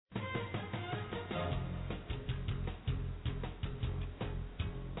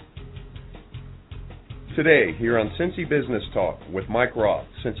Today, here on Cincy Business Talk with Mike Roth,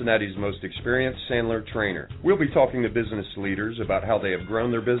 Cincinnati's most experienced Sandler trainer. We'll be talking to business leaders about how they have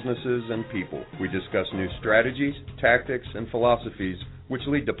grown their businesses and people. We discuss new strategies, tactics, and philosophies which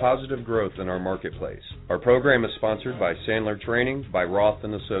lead to positive growth in our marketplace. Our program is sponsored by Sandler Training by Roth &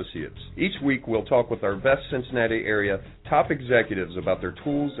 Associates. Each week, we'll talk with our best Cincinnati area top executives about their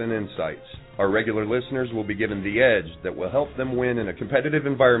tools and insights. Our regular listeners will be given the edge that will help them win in a competitive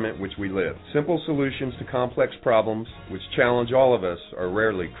environment which we live. Simple solutions to complex problems, which challenge all of us, are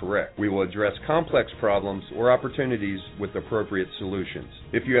rarely correct. We will address complex problems or opportunities with appropriate solutions.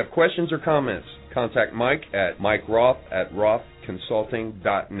 If you have questions or comments, contact Mike at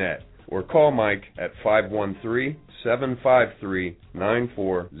mikeroth@rothconsulting.net or call Mike at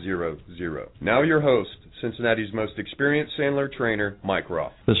 513-753-9400. Now your host, Cincinnati's most experienced Sandler trainer, Mike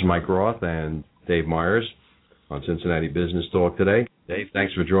Roth. This is Mike Roth and Dave Myers on Cincinnati Business Talk today. Dave,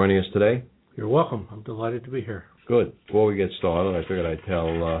 thanks for joining us today. You're welcome. I'm delighted to be here. Good. Before we get started, I figured I'd tell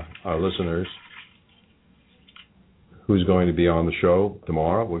our listeners who's going to be on the show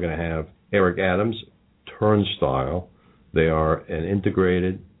tomorrow. We're going to have Eric Adams, Turnstile. They are an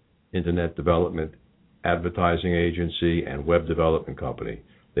integrated internet development advertising agency and web development company.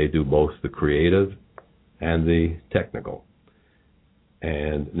 They do both the creative and the technical.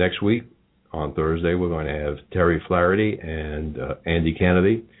 And next week, on Thursday, we're going to have Terry Flaherty and Andy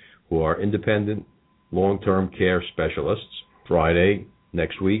Kennedy, who are independent long-term care specialists. Friday,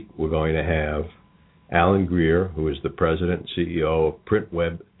 next week, we're going to have Alan Greer, who is the president and CEO of Print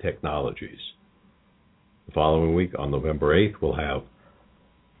Web Technologies. The following week, on November 8th, we'll have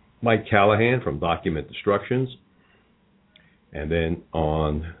Mike Callahan from Document Instructions. And then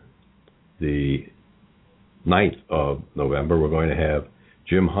on the 9th of November, we're going to have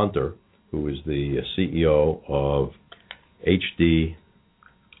Jim Hunter, who is the CEO of HD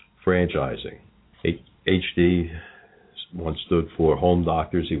Franchising. HD once stood for Home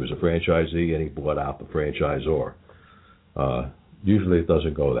Doctors. He was a franchisee, and he bought out the franchisor. Usually it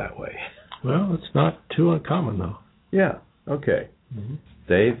doesn't go that way. Well, it's not too uncommon, though. Yeah, okay. Mm-hmm.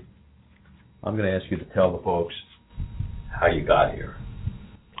 Dave, I'm going to ask you to tell the folks how you got here.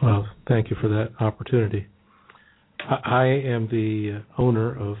 Well, thank you for that opportunity. I am the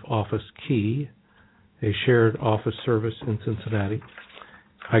owner of OfficeKey, a shared office service in Cincinnati.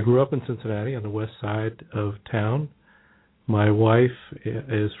 I grew up in Cincinnati on the west side of town. My wife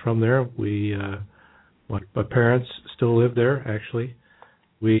is from there. My parents still live there, actually.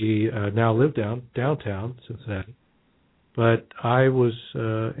 We now live downtown Cincinnati. But I was,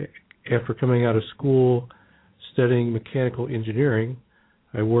 after coming out of school, studying mechanical engineering.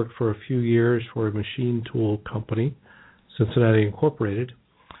 I worked for a few years for a machine tool company, Cincinnati Incorporated.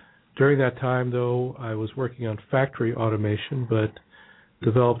 During that time, though, I was working on factory automation, but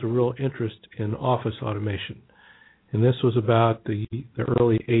developed a real interest in office automation. And this was about the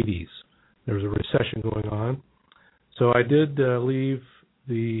early 80s. There was a recession going on. So I did leave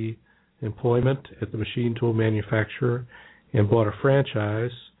the employment at the machine tool manufacturer and bought a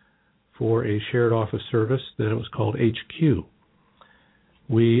franchise for a shared office service. Then it was called HQ.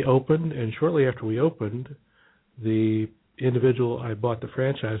 We opened, and shortly after we opened, the individual I bought the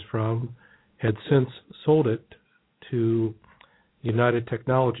franchise from had since sold it to United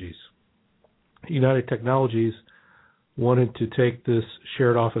Technologies. United Technologies wanted to take this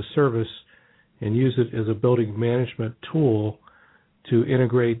shared office service and use it as a building management tool to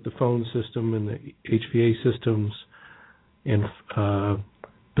integrate the phone system and the HVA systems and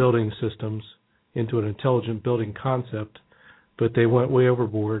building systems into an intelligent building concept, but they went way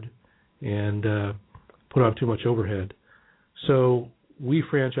overboard and put on too much overhead. So we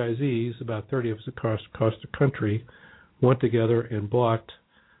franchisees, about 30 of us across the country, went together and bought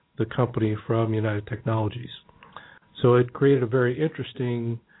the company from United Technologies. So it created a very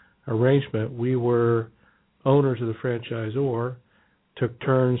interesting arrangement. We were owners of the franchisor, took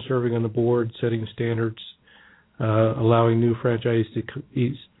turns serving on the board, setting standards, allowing new franchisees to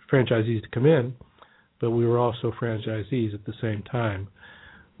come in, but we were also franchisees at the same time.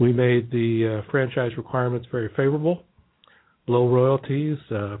 We made the franchise requirements very favorable, low royalties,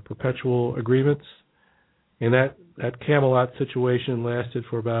 perpetual agreements, and that Camelot situation lasted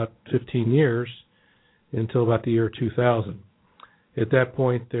for about 15 years until about the year 2000. At that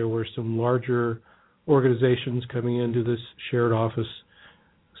point, there were some larger organizations coming into this shared office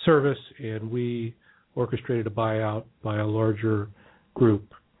service, and we orchestrated a buyout by a larger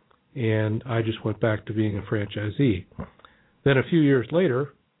group, and I just went back to being a franchisee. Then a few years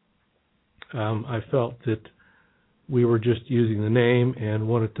later, I felt that we were just using the name and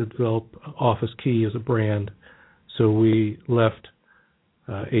wanted to develop OfficeKey as a brand, so we left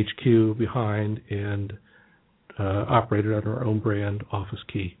HQ behind and operated under our own brand,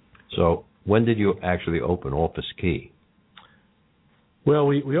 OfficeKey. So when did you actually open OfficeKey? Well,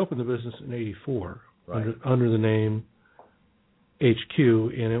 we opened the business in '84 under the name HQ,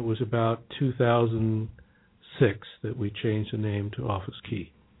 and it was about 2006 that we changed the name to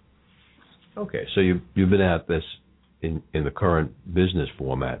OfficeKey. Okay, so you've been at this in the current business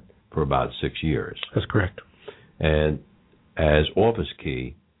format for about 6 years. That's correct. And as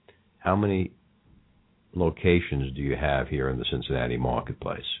OfficeKey, how many locations do you have here in the Cincinnati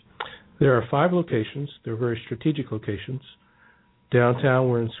marketplace? There are 5 locations. They're very strategic locations. Downtown,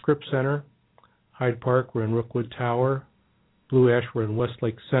 we're in Scripps Center. Hyde Park, we're in Rookwood Tower. Blue Ash, we're in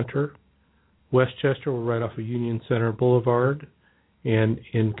Westlake Center. Westchester, we're right off of Union Center Boulevard. And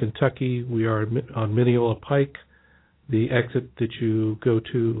in Kentucky, we are on Mineola Pike, the exit that you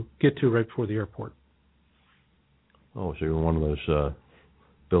get to right before the airport. Oh, so you're in one of those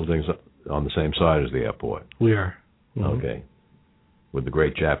buildings on the same side as the airport. We are. Mm-hmm. Okay. With the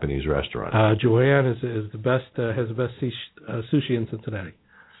great Japanese restaurant. Joanne is the best, has the best sushi in Cincinnati.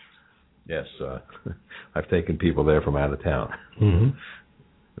 Yes, I've taken people there from out of town. Mm-hmm.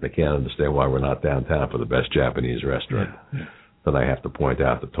 They can't understand why we're not downtown for the best Japanese restaurant. Yeah. Then I have to point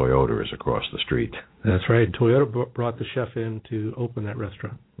out that Toyota is across the street. That's right. Toyota brought the chef in to open that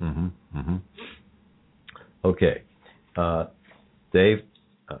restaurant. Mm-hmm. Mm-hmm. Okay. Dave,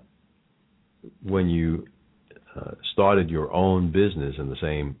 when you started your own business in the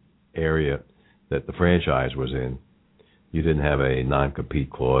same area that the franchise was in, you didn't have a non-compete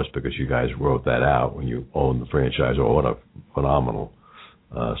clause because you guys wrote that out when you owned the franchise. Oh, what a phenomenal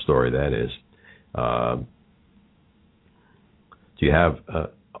story that is. Do you have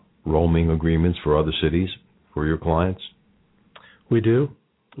roaming agreements for other cities for your clients? We do.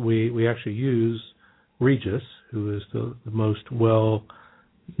 We actually use Regis, who is the most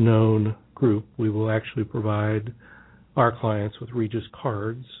well-known group. We will actually provide our clients with Regis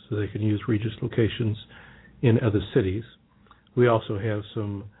cards so they can use Regis locations in other cities. We also have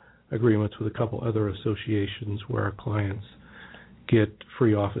some agreements with a couple other associations where our clients get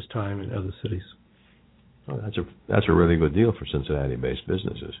free office time in other cities. Oh, that's a really good deal for Cincinnati-based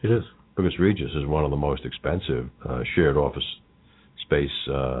businesses. It is. Because Regis is one of the most expensive shared office space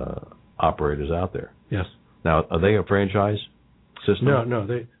operators out there. Yes. Now, are they a franchise system? No,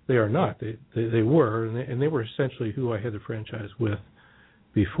 they are not. They were, and they were essentially who I had the franchise with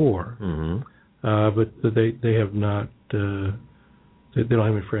before. Mm-hmm. But they have not. They don't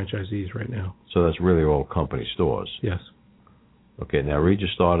have any franchisees right now. So that's really all company stores. Yes. Okay. Now Regis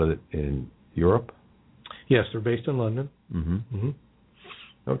started in Europe. Yes, they're based in London. Mm-hmm.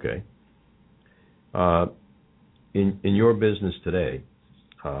 Mm-hmm. Okay. In your business today,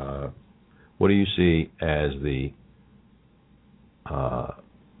 what do you see as the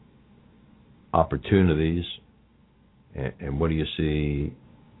opportunities, and what do you see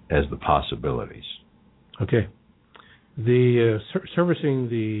as the possibilities? Okay. The servicing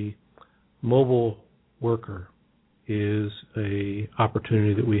the mobile worker is a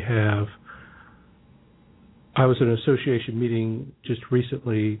opportunity that we have. I was at an association meeting just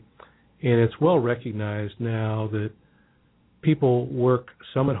recently, and it's well recognized now that people work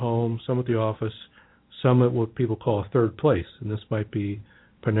some at home, some at the office, some at what people call a third place, and this might be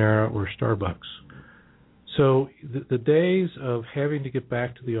Panera or Starbucks. So the days of having to get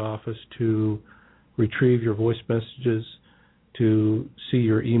back to the office to retrieve your voice messages, to see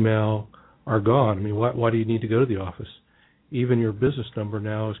your email are gone. I mean, why do you need to go to the office? Even your business number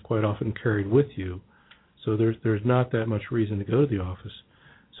now is quite often carried with you. So there's not that much reason to go to the office.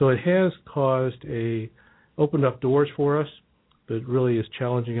 So it has opened up doors for us, but really is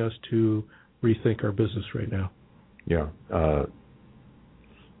challenging us to rethink our business right now. Yeah.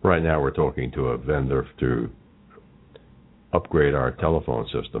 Right now we're talking to a vendor to upgrade our telephone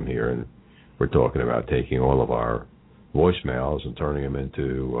system here, and we're talking about taking all of our voicemails and turning them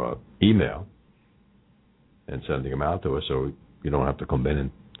into email and sending them out to us so you don't have to come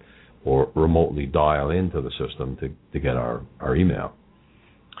in or remotely dial into the system to get our email.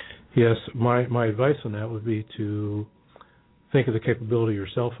 Yes, my advice on that would be to think of the capability of your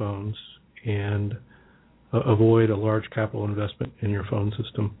cell phones and avoid a large capital investment in your phone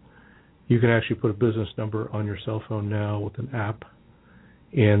system. You can actually put a business number on your cell phone now with an app,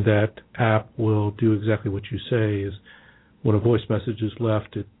 and that app will do exactly what you say. Is when a voice message is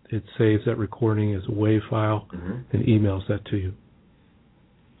left, it saves that recording as a WAV file and emails that to you.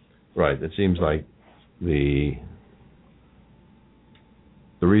 Right. It seems like the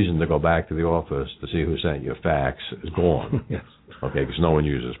reason to go back to the office to see who sent you a fax is gone. Yes. Okay, because no one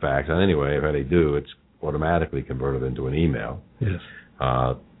uses fax. And anyway, if they do, it's automatically converted into an email. Yes.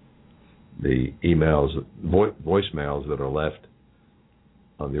 The emails, voicemails that are left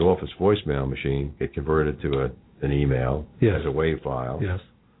on the office voicemail machine get converted to an email as a WAV file. Yes.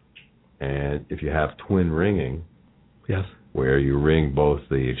 And if you have twin ringing, yes, where you ring both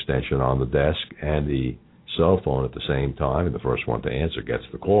the extension on the desk and the cell phone at the same time, and the first one to answer gets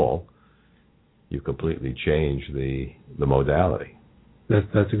the call, you completely change the modality.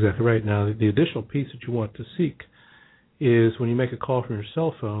 That's exactly right. Now, the additional piece that you want to seek is when you make a call from your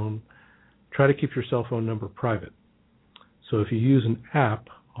cell phone, try to keep your cell phone number private. So if you use an app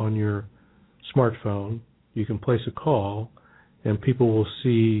on your smartphone, you can place a call, and people will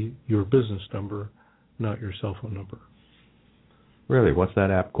see your business number, not your cell phone number. Really? What's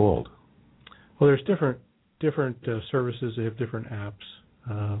that app called? Well, there's different services. They have different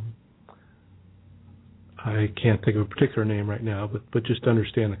apps. I can't think of a particular name right now, but just to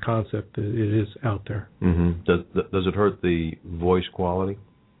understand the concept, it is out there. Mm-hmm. Does it hurt the voice quality?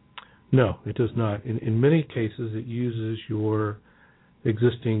 No, it does not. In many cases, it uses your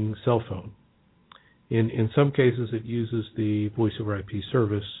existing cell phone. In some cases, it uses the voice over IP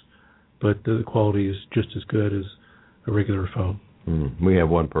service, but the quality is just as good as a regular phone. Mm. We have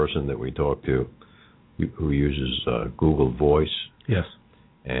one person that we talk to who uses Google Voice. Yes.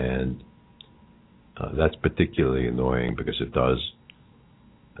 And that's particularly annoying because it does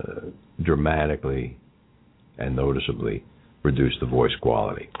dramatically and noticeably reduce the voice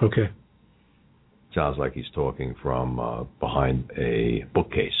quality. Okay. Sounds like he's talking from behind a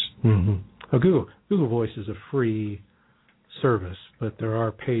bookcase. Mm-hmm. Google Voice is a free service, but there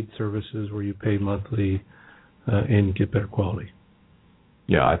are paid services where you pay monthly and get better quality.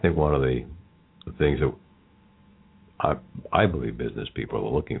 Yeah, I think one of the things that I believe business people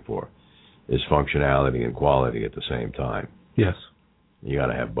are looking for is functionality and quality at the same time. Yes. You got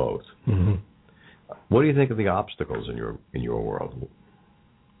to have both. Mm-hmm. What do you think of the obstacles in your world?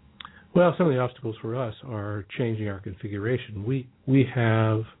 Well, some of the obstacles for us are changing our configuration. We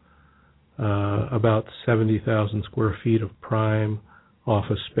have about 70,000 square feet of prime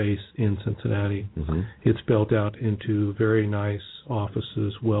office space in Cincinnati. Mm-hmm. It's built out into very nice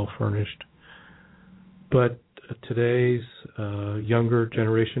offices, well furnished. But today's younger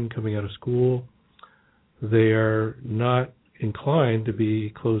generation coming out of school, they are not inclined to be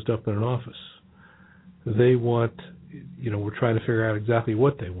closed up in an office. They want, we're trying to figure out exactly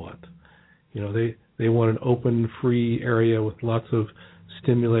what they want. They want an open, free area with lots of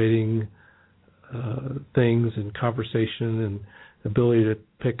stimulating things and conversation and ability to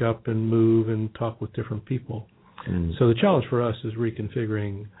pick up and move and talk with different people. Mm. So the challenge for us is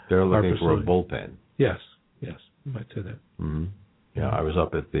reconfiguring. They're looking for a facility. bullpen. Yes, you might say that. Mm-hmm. Yeah, I was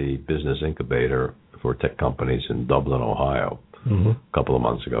up at the business incubator for tech companies in Dublin, Ohio, a couple of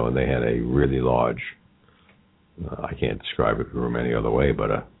months ago, and they had a really large, I can't describe it room any other way,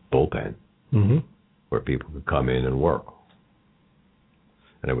 but a bullpen where people could come in and work.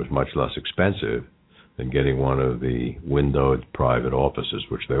 And it was much less expensive than getting one of the windowed private offices,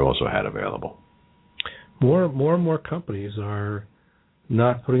 which they also had available. More and more companies are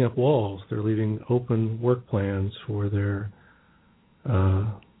not putting up walls. They're leaving open work plans for their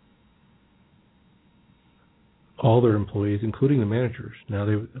all their employees, including the managers. Now,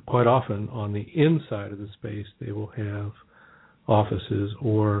 they quite often on the inside of the space, they will have offices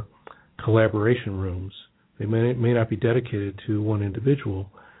or collaboration rooms. They may not be dedicated to one individual,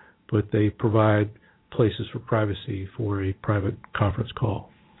 but they provide places for privacy for a private conference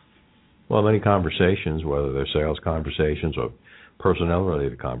call. Well, many conversations, whether they're sales conversations or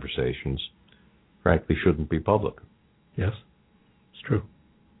personnel-related conversations, frankly, shouldn't be public. Yes, it's true.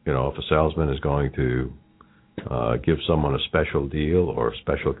 If a salesman is going to give someone a special deal or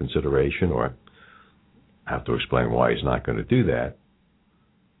special consideration or have to explain why he's not going to do that,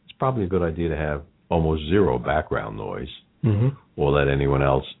 it's probably a good idea to have almost zero background noise or let anyone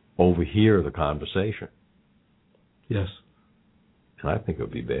else overhear the conversation. Yes. And I think it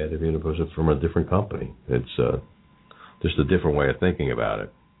would be bad if it was from a different company. It's just a different way of thinking about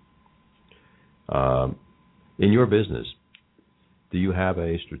it. In your business, do you have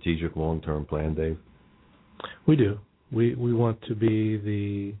a strategic long-term plan, Dave? We do. We want to be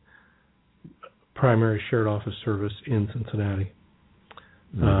the primary shared office service in Cincinnati.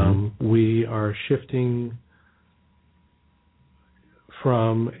 We are shifting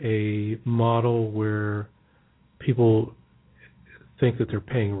from a model where people think that they're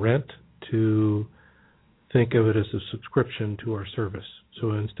paying rent to think of it as a subscription to our service.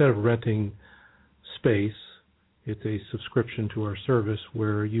 So instead of renting space, it's a subscription to our service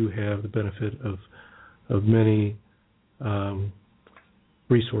where you have the benefit of many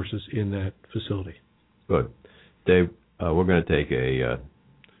resources in that facility. Good. Dave, We're going to take a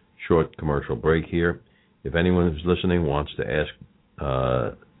short commercial break here. If anyone who's listening wants to ask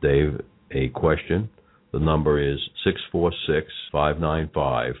Dave a question, the number is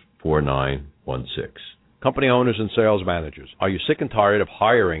 646-595-4916. Company owners and sales managers, are you sick and tired of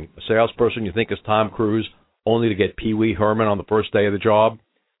hiring a salesperson you think is Tom Cruise only to get Pee Wee Herman on the first day of the job?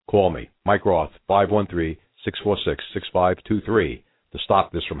 Call me, Mike Roth, 513-646-6523, to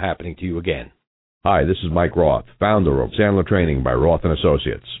stop this from happening to you again. Hi, this is Mike Roth, founder of Sandler Training by Roth &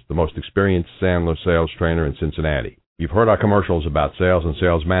 Associates, the most experienced Sandler sales trainer in Cincinnati. You've heard our commercials about sales and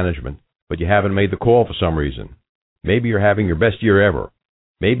sales management, but you haven't made the call for some reason. Maybe you're having your best year ever.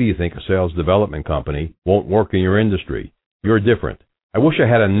 Maybe you think a sales development company won't work in your industry. You're different. I wish I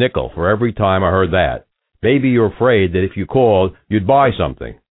had a nickel for every time I heard that. Maybe you're afraid that if you called, you'd buy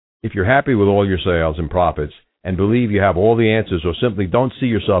something. If you're happy with all your sales and profits and believe you have all the answers or simply don't see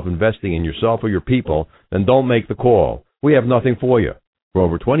yourself investing in yourself or your people, then don't make the call. We have nothing for you. For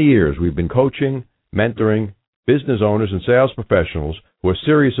over 20 years, we've been coaching, mentoring business owners and sales professionals who are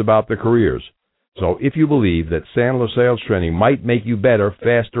serious about their careers. So if you believe that Sandler sales training might make you better,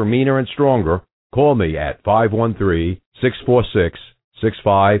 faster, meaner, and stronger, call me at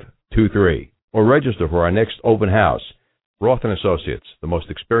 513-646-6523 or register for our next open house. Roth & Associates, the most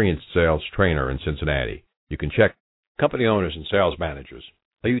experienced sales trainer in Cincinnati. You can check company owners and sales managers.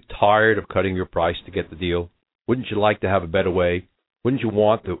 Are you tired of cutting your price to get the deal? Wouldn't you like to have a better way? Wouldn't you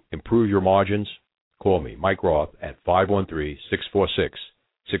want to improve your margins? Call me, Mike Roth, at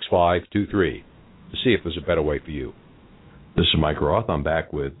 513-646-6523. to see if there's a better way for you. This is Mike Roth. I'm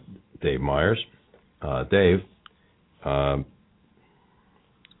back with Dave Myers. Dave, how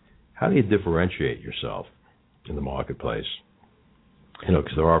do you differentiate yourself in the marketplace? You know,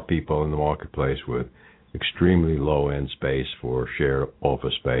 because there are people in the marketplace with extremely low-end space for shared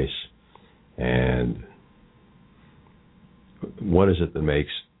office space. And what is it that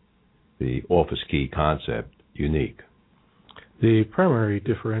makes the OfficeKey concept unique? The primary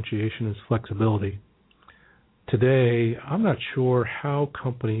differentiation is flexibility. Today, I'm not sure how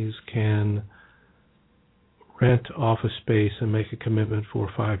companies can rent office space and make a commitment for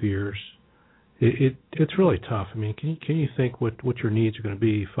 5 years. It's really tough. I mean, can you think what your needs are going to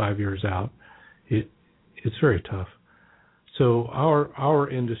be 5 years out? It's very tough. So our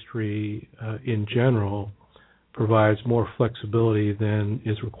industry in general provides more flexibility than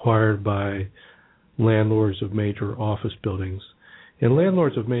is required by landlords of major office buildings. And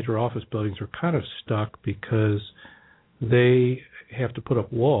landlords of major office buildings are kind of stuck because they have to put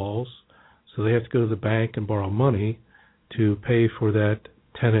up walls, so they have to go to the bank and borrow money to pay for that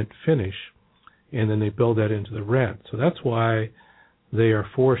tenant finish, and then they build that into the rent. So that's why they are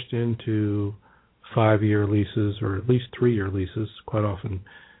forced into 5-year leases or at least 3-year leases, quite often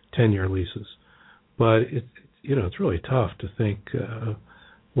 10-year leases. But it's really tough to think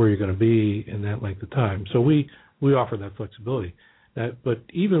where you're going to be in that length of time. So we offer that flexibility. But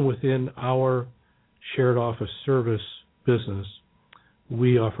even within our shared office service business,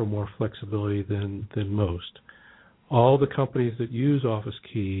 we offer more flexibility than most. All the companies that use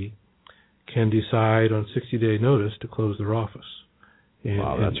OfficeKey can decide on 60-day notice to close their office.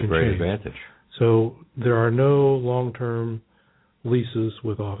 Wow, that's a great advantage. So there are no long-term leases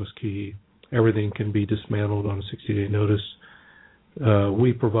with OfficeKey. Everything can be dismantled on a 60-day notice.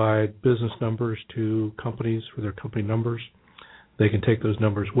 We provide business numbers to companies for their company numbers. They can take those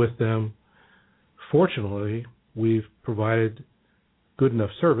numbers with them. Fortunately, we've provided good enough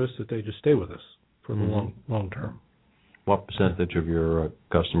service that they just stay with us for the long term. What percentage of your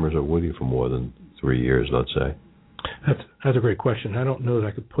customers are with you for more than 3 years, let's say? That's a great question. I don't know that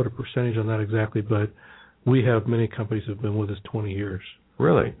I could put a percentage on that exactly, but we have many companies that have been with us 20 years.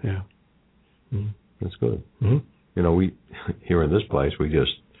 Really? Yeah. Mm-hmm. That's good. Mm-hmm. You know, we here in this place, we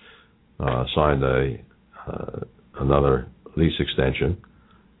just signed another lease extension,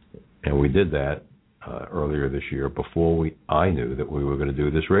 and we did that earlier this year before I knew that we were going to do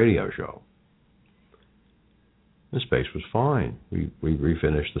this radio show. The space was fine. We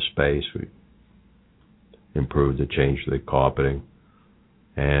refinished the space. We improved it, changed the carpeting.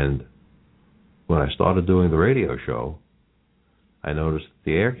 And when I started doing the radio show, I noticed that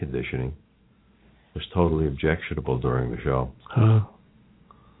the air conditioning was totally objectionable during the show.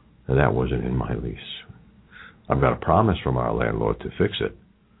 And that wasn't in my lease. I've got a promise from our landlord to fix it,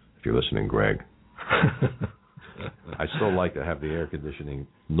 if you're listening, Greg. I still like to have the air conditioning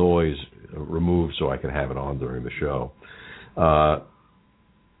noise removed so I can have it on during the show.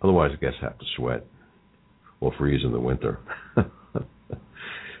 Otherwise, I guess I have to sweat or freeze in the winter.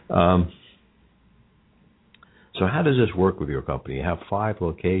 So how does this work with your company? You have 5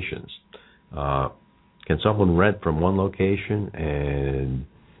 locations. Can someone rent from one location and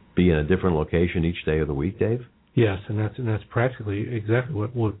be in a different location each day of the week, Dave? Yes, and that's practically exactly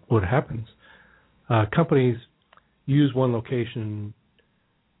what happens. Companies use one location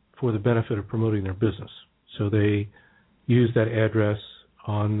for the benefit of promoting their business. So they use that address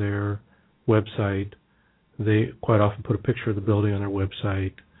on their website. They quite often put a picture of the building on their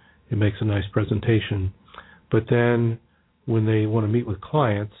website. It makes a nice presentation. But then when they want to meet with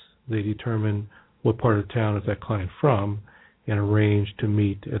clients, they determine what part of town is that client from and arrange to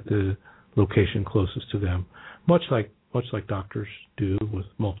meet at the location closest to them, much like doctors do with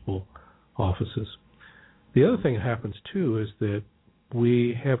multiple offices. The other thing that happens, too, is that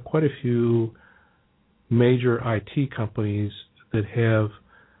we have quite a few major IT companies that have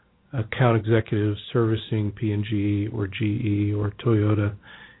account executives servicing P&G or GE or Toyota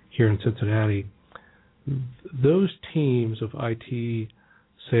here in Cincinnati. Those teams of IT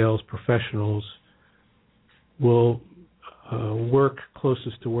sales professionals will work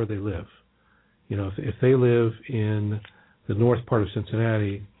closest to where they live. You know, if they live in the north part of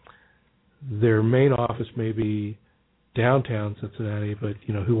Cincinnati, their main office may be downtown Cincinnati, but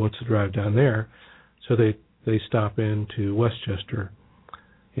you know, who wants to drive down there? So they stop into Westchester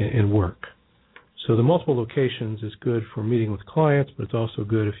and work. So the multiple locations is good for meeting with clients, but it's also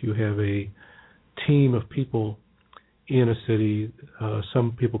good if you have a team of people in a city.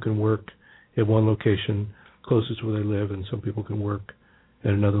 Some people can work at one location closest where they live, and some people can work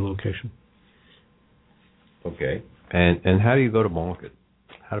at another location. Okay. And how do you go to market?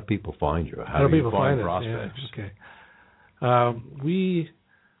 How do people find you? How do people find prospects? Yeah, okay. We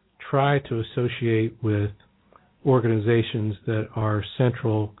try to associate with organizations that are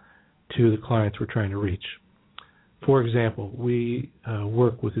central to the clients we're trying to reach. For example, we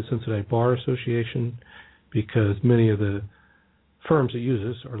work with the Cincinnati Bar Association because many of the firms that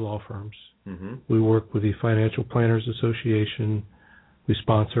use us are law firms. Mm-hmm. We work with the Financial Planners Association. We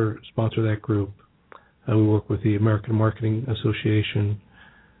sponsor that group. We work with the American Marketing Association.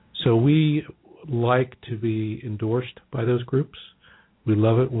 So we like to be endorsed by those groups. We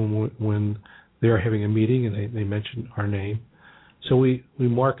love it when they're having a meeting and they mention our name. So we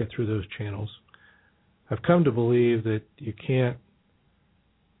market through those channels. I've come to believe that you can't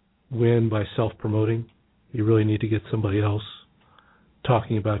win by self-promoting. You really need to get somebody else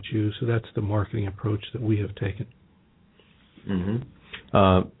talking about you. So that's the marketing approach that we have taken.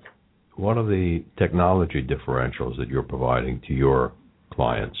 Mm-hmm. What are the technology differentials that you're providing to your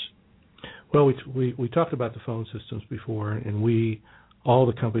clients? Well, we talked about the phone systems before, and all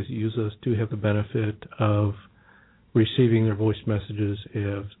the companies that use us do have the benefit of receiving their voice messages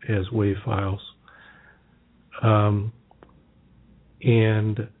as WAV files.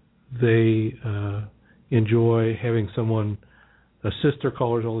 And they enjoy having someone assist their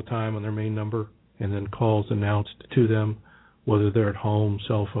callers all the time on their main number, and then calls announced to them, whether they're at home,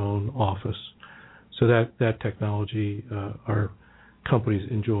 cell phone, office. So that technology our companies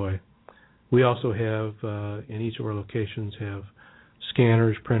enjoy. We also have, in each of our locations, have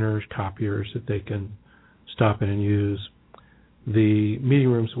scanners, printers, copiers that they can stop in and use. The meeting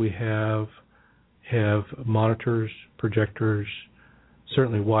rooms we have monitors, projectors,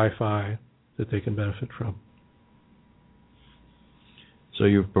 certainly Wi-Fi that they can benefit from. So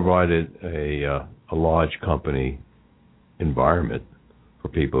you've provided a large company environment for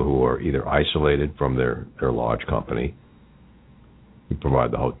people who are either isolated from their large company. You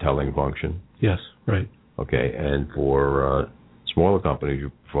provide the hoteling function. Yes, right. Okay, and for smaller companies,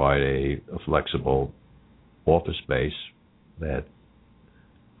 you provide a flexible office space that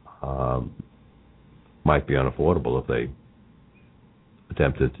might be unaffordable if they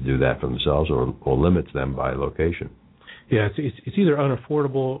attempted to do that for themselves, or limits them by location. Yeah, it's either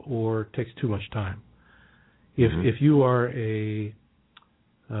unaffordable or takes too much time. If you are an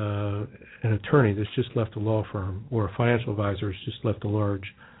attorney that's just left a law firm, or a financial advisor that's just left a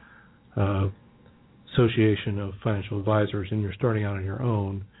large association of financial advisors, and you're starting out on your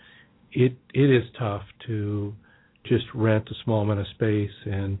own, it is tough to just rent a small amount of space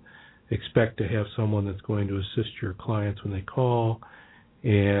and expect to have someone that's going to assist your clients when they call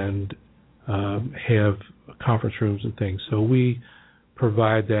and have conference rooms and things. So we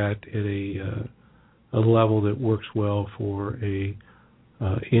provide that at a level that works well for a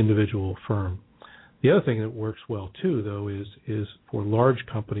individual firm. The other thing that works well too, though, is for large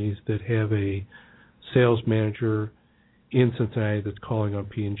companies that have a sales manager in Cincinnati that's calling on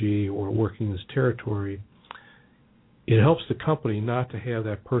P&G or working this territory. It helps the company not to have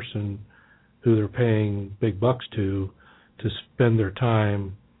that person who they're paying big bucks to spend their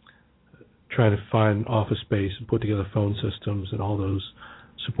time trying to find office space and put together phone systems and all those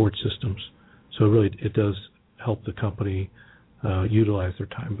support systems. So really, it does help the company utilize their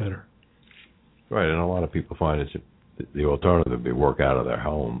time better. Right, and a lot of people find it's the alternative would be work out of their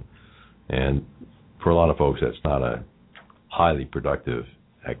home, and for a lot of folks, that's not a highly productive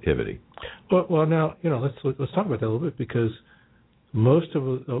activity. Well, now let's talk about that a little bit, because most of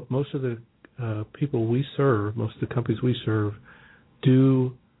the people we serve, most of the companies we serve,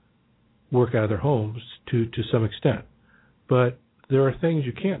 do work out of their homes to some extent, but there are things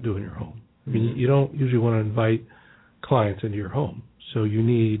you can't do in your home. I mean, you don't usually want to invite clients into your home, so you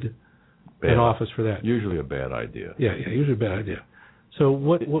need an office for that. Usually a bad idea. Yeah, usually a bad idea. So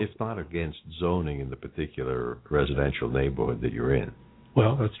what? It's not against zoning in the particular residential neighborhood that you're in.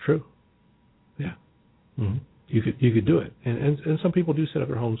 Well, that's true. Yeah, you could do it, and some people do set up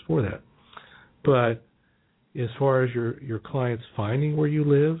their homes for that. But as far as your clients finding where you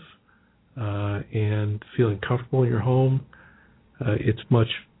live and feeling comfortable in your home, it's much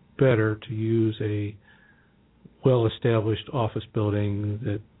better to use a well-established office building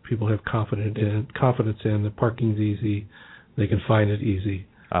that people have confidence in. The parking's easy, they can find it easy.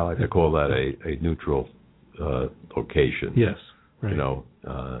 I like to call that a neutral location. Yes, right.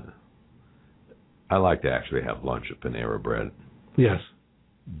 I like to actually have lunch at Panera Bread. Yes.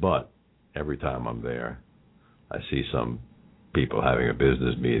 But every time I'm there, I see some people having a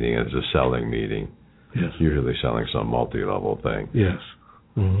business meeting, and it's a selling meeting. Yes. Usually selling some multi-level thing. Yes.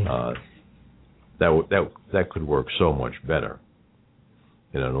 That could work so much better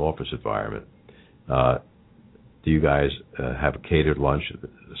in an office environment. Do you guys have a catered lunch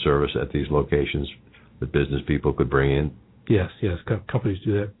service at these locations that business people could bring in? Yes. Companies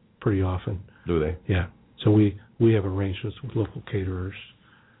do that pretty often. Do they? Yeah. So we have arrangements with local caterers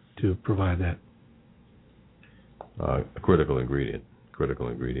to provide that. A critical ingredient.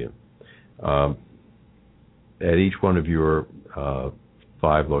 At each one of your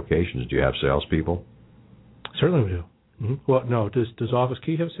 5 locations, do you have salespeople? Certainly we do. Mm-hmm. Well, no. Does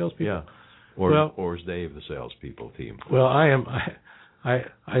OfficeKey have salespeople? Yeah. Or is Dave the salespeople team? Well, I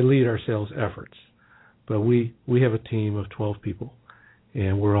lead our sales efforts, but we have a team of 12 people,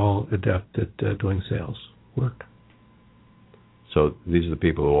 and we're all adept at doing sales work. So these are the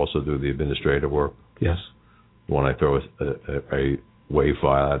people who also do the administrative work? Yes. When I throw a WAV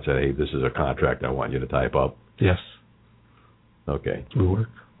file out and say, hey, this is a contract I want you to type up? Yes. Okay.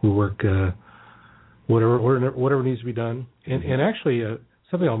 We work whatever needs to be done. And actually,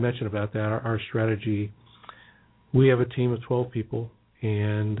 something I'll mention about that, our strategy, we have a team of 12 people,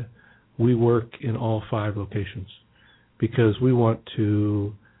 and we work in all 5 locations because we want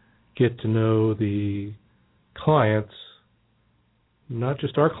to get to know the clients, not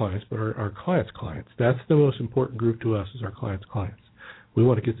just our clients, but our clients' clients. That's the most important group to us, is our clients' clients. We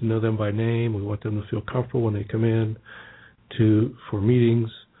want to get to know them by name. We want them to feel comfortable when they come in for meetings.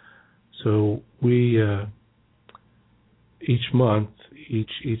 So we each month,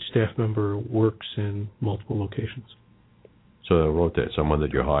 each staff member works in multiple locations. So they'll rotate. Someone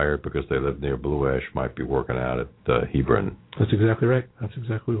that you hired because they live near Blue Ash might be working out at Hebron. That's exactly right. That's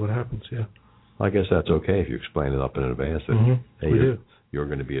exactly what happens, yeah. I guess that's okay if you explain it up in advance. That hey, you're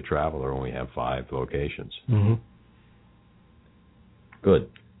going to be a traveler, only have 5 locations. Mm-hmm. Good.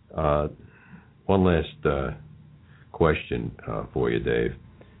 One last question for you, Dave.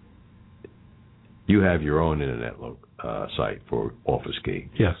 You have your own internet site for OfficeKey.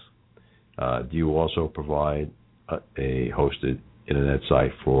 Yes. Do you also provide a hosted internet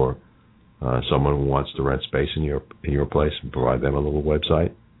site for someone who wants to rent space in your place and provide them a little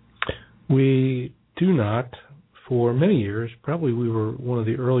website? We do not. For many years, probably we were one of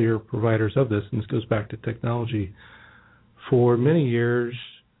the earlier providers of this, and this goes back to technology. For many years,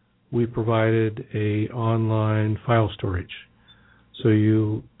 we provided a online file storage. So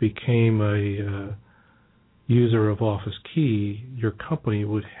you became a user of OfficeKey, your company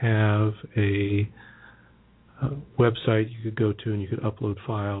would have a website you could go to, and you could upload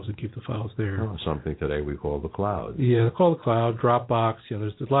files and keep the files there. Oh, something today we call the cloud. Yeah, they call the cloud, Dropbox.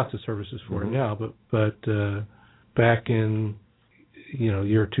 There's lots of services for it now, but back in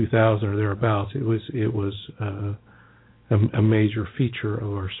year 2000 or thereabouts, it was a major feature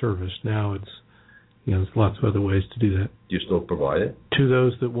of our service. Now it's there's lots of other ways to do that. Do you still provide it? To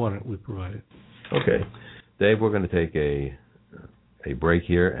those that want it, we provide it. Okay. Dave, we're going to take a break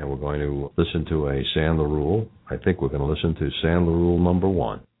here, and we're going to listen to a Sandler rule. I think we're going to listen to Sandler rule number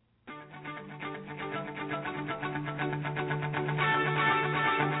 1.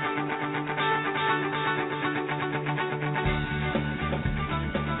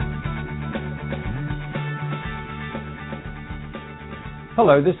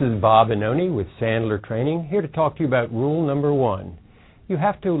 Hello, this is Bob Annoni with Sandler Training, here to talk to you about rule number 1. You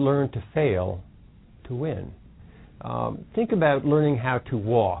have to learn to fail to win. Think about learning how to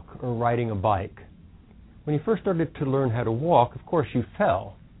walk or riding a bike. When you first started to learn how to walk, of course you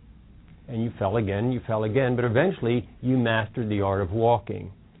fell. And you fell again, but eventually you mastered the art of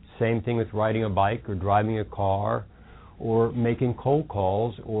walking. Same thing with riding a bike or driving a car or making cold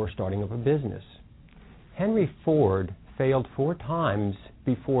calls or starting up a business. Henry Ford failed 4 times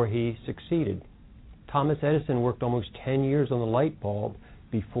before he succeeded. Thomas Edison worked almost 10 years on the light bulb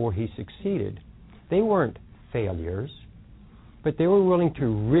before he succeeded. They weren't failures, but they were willing to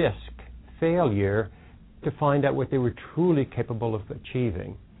risk failure to find out what they were truly capable of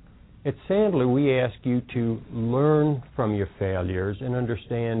achieving. At Sandler, we ask you to learn from your failures and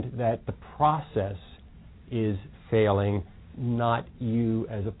understand that the process is failing, not you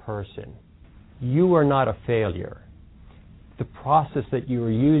as a person. You are not a failure. The process that you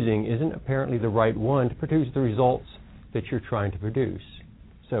are using isn't apparently the right one to produce the results that you're trying to produce.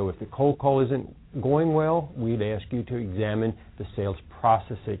 So if the cold call isn't going well, we'd ask you to examine the sales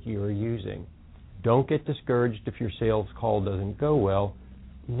process that you are using. Don't get discouraged if your sales call doesn't go well.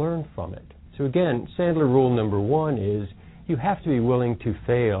 Learn from it. So again, Sandler rule number 1 is you have to be willing to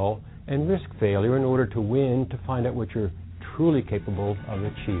fail and risk failure in order to win, to find out what you're truly capable of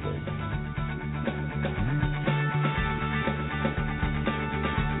achieving.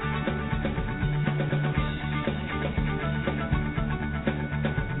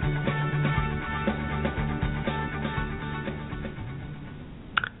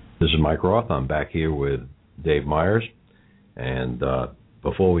 This is Mike Roth. I'm back here with Dave Myers. And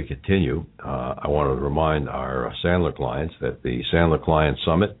before we continue, I want to remind our Sandler clients that the Sandler Client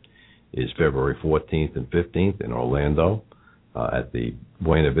Summit is February 14th and 15th in Orlando at the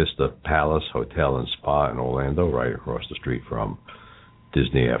Buena Vista Palace Hotel and Spa in Orlando, right across the street from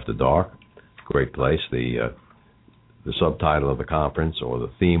Disney After Dark. Great place. The subtitle of the conference, or the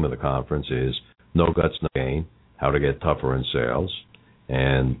theme of the conference, is No Guts, No Gain, How to Get Tougher in Sales.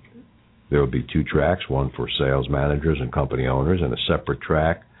 And there will be 2 tracks, one for sales managers and company owners and a separate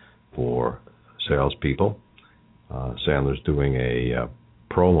track for salespeople. Sandler's doing a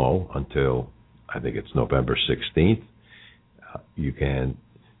promo until, I think it's November 16th. You can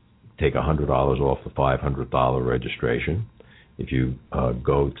take $100 off the $500 registration if you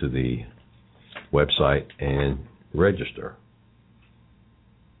go to the website and register.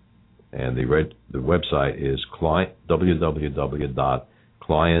 And the website is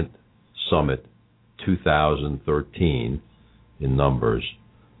www.clientsummit2013 in numbers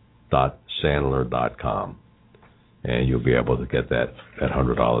 .sandler.com, and you'll be able to get that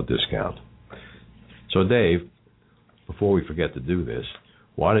 $100 discount. So Dave, before we forget to do this,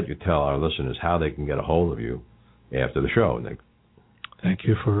 why don't you tell our listeners how they can get a hold of you after the show, Nick? Thank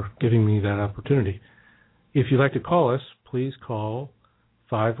you for giving me that opportunity. If you'd like to call us, please call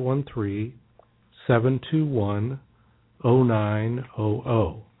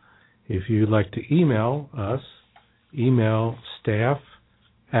 513-721-0900. If you'd like to email us, email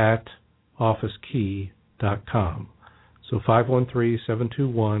staff@OfficeKey.com. So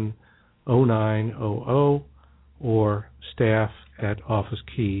 513-721-0900 or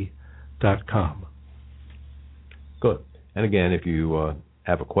staff@OfficeKey.com. Good. And again, if you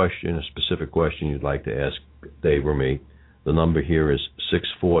have a question, a specific question you'd like to ask Dave or me, the number here is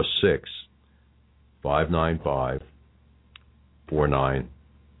 646-595-4916.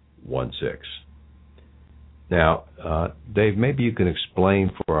 Now, Dave, maybe you can explain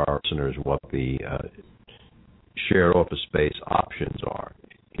for our listeners what the shared office space options are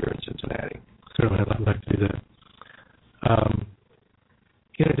here in Cincinnati. Certainly, I'd like to do that.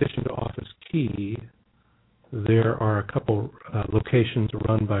 In addition to OfficeKey, there are a couple locations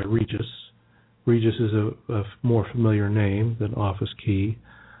run by Regis. Regis is a more familiar name than OfficeKey,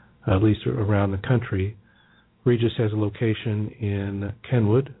 at least around the country. Regis has a location in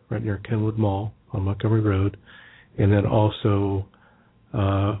Kenwood, right near Kenwood Mall on Montgomery Road, and then also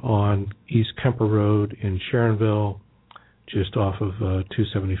on East Kemper Road in Sharonville, just off of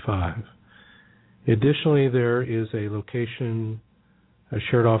 275. Additionally, there is a location, a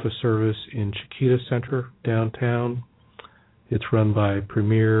shared office service in Chiquita Center downtown. It's run by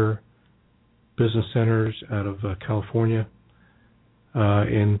Premier Business Centers out of California.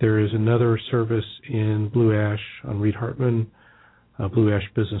 And there is another service in Blue Ash on Reed Hartman, Blue Ash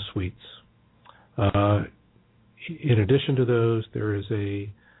Business Suites. In addition to those, there is a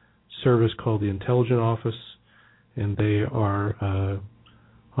service called the Intelligent Office, and they are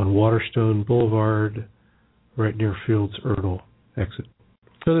on Waterstone Boulevard, right near Fields Erdel exit.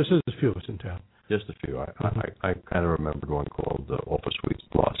 So there's just a few of us in town. Just a few. I kind of remembered one called Office Suites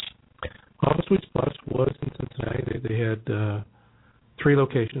Plus. Office Suites Plus was in Cincinnati. They had 3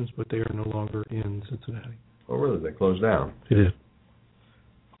 locations, but they are no longer in Cincinnati. Oh, really? They closed down? It is.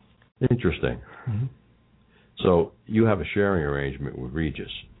 Interesting. Mm-hmm. So you have a sharing arrangement with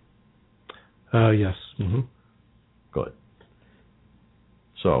Regis? Yes. Mm-hmm. Good.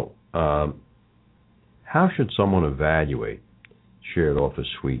 So how should someone evaluate shared office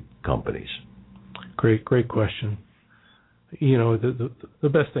suite companies? Great question. The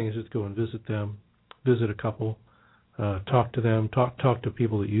best thing is just go and visit them, visit a couple, talk to them, talk to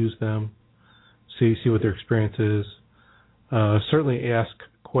people that use them, see what their experience is. Certainly ask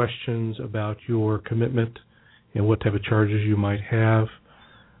questions about your commitment and what type of charges you might have.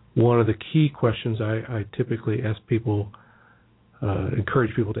 One of the key questions I typically ask people,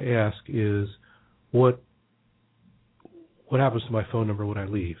 encourage people to ask is, what happens to my phone number when I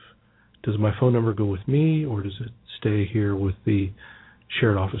leave? Does my phone number go with me, or does it stay here with the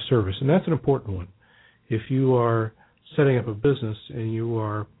shared office service? And that's an important one. If you are setting up a business and you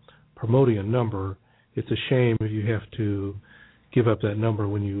are promoting a number, it's a shame if you have to give up that number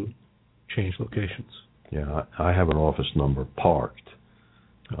when you change locations. Yeah, I have an office number parked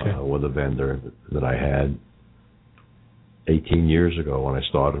with a vendor that I had 18 years ago when I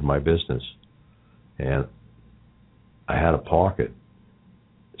started my business. And I had to park it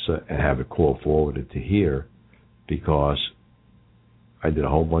and have it call forwarded to here because I did a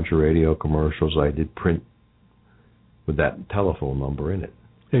whole bunch of radio commercials. I did print with that telephone number in it.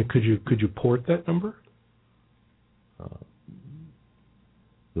 And could you port that number?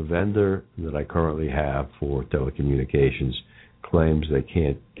 The vendor that I currently have for telecommunications claims they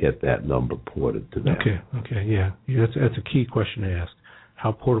can't get that number ported to them. Okay, yeah. That's a key question to ask.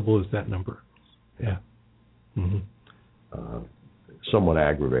 How portable is that number? Yeah. Mm-hmm. Somewhat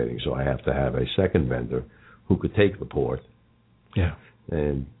aggravating, so I have to have a second vendor who could take the port. Yeah.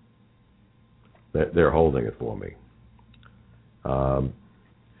 And they're holding it for me.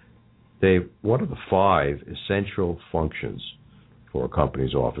 Dave, what are the 5 essential functions for a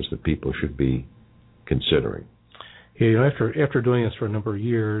company's office that people should be considering? Yeah, after doing this for a number of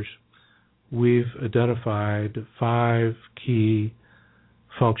years, we've identified 5 key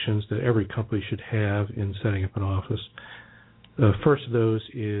functions that every company should have in setting up an office. The first of those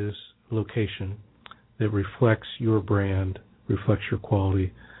is location that reflects your brand, reflects your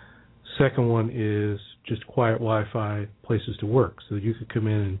quality. Second one is just quiet Wi-Fi places to work so that you can come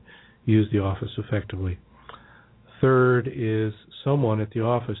in and use the office effectively. Third is someone at the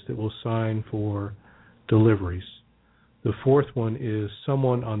office that will sign for deliveries. The fourth one is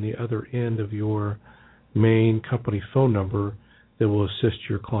someone on the other end of your main company phone number that will assist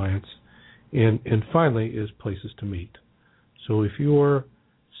your clients. And finally is places to meet. So if you're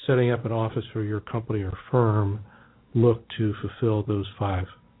setting up an office for your company or firm, look to fulfill those 5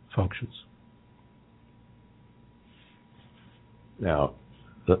 functions. Now,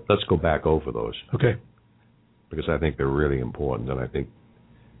 let's go back over those. Okay. Because I think they're really important, and I think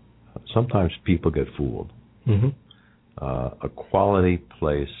sometimes people get fooled. Mm-hmm. A quality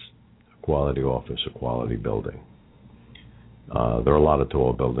place, a quality office, a quality building. There are a lot of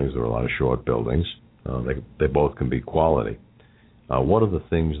tall buildings, there are a lot of short buildings. They both can be quality. What are the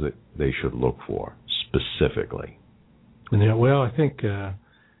things that they should look for specifically? Well, I think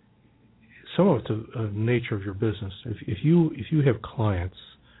some of it's a nature of your business. If you have clients,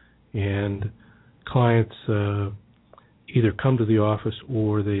 and clients either come to the office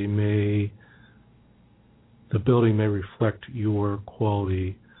or the building may reflect your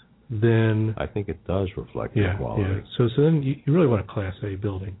quality, then I think it does reflect your quality. Yeah. So then you really want a Class A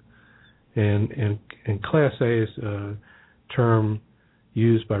building, and Class A is a term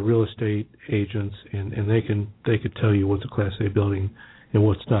used by real estate agents, and they could tell you what's a Class A building and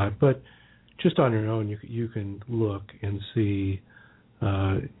what's not. But just on your own, you can look and see,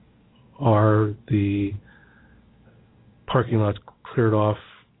 are the parking lots cleared off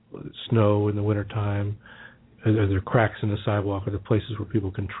snow in the wintertime? Are there cracks in the sidewalk? Are there places where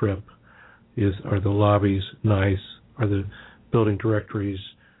people can trip? Are the lobbies nice? Are the building directories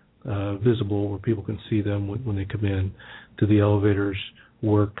visible where people can see them when they come in? Do the elevators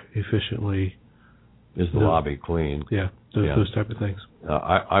work efficiently? Is the lobby clean? Yeah, those type of things.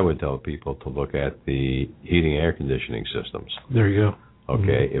 I would tell people to look at the heating air conditioning systems. There you go.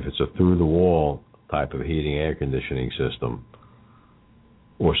 Okay, mm-hmm. If it's a through-the-wall type of heating air conditioning system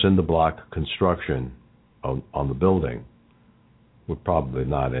or cinder block construction on the building, we're probably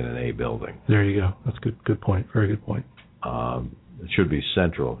not in an A building. There you go. That's good point. Very good point. It should be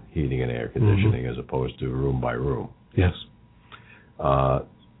central heating and air conditioning as opposed to room by room. Yes. What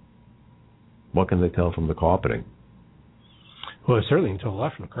can they tell from the carpeting? Well, I certainly can tell a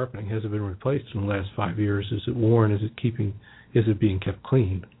lot from the carpeting. Has it been replaced in the last 5 years? Is it worn? Is it being kept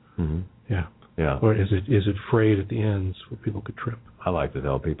clean? Mm-hmm. Yeah. Yeah. Or is it frayed at the ends where people could trip? I like to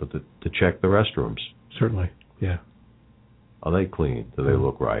tell people to check the restrooms. Certainly. Yeah. Are they clean? Do they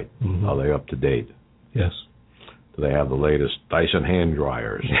look right? Mm-hmm. Are they up to date? Yes. Do they have the latest Dyson hand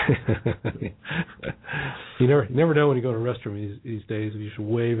dryers? You never know when you go to a restroom these days if you should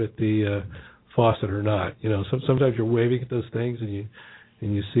wave at the faucet or not. You know, sometimes you're waving at those things and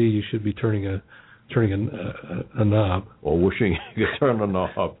you see you should be turning a knob. Or wishing you could turn the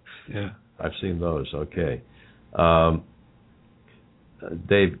knob. Yeah. I've seen those. Okay.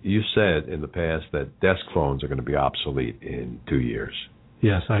 Dave, you said in the past that desk phones are going to be obsolete in 2 years.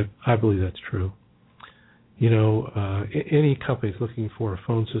 Yes, I believe that's true. You know, any companies looking for a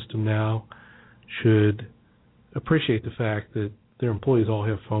phone system now should appreciate the fact that their employees all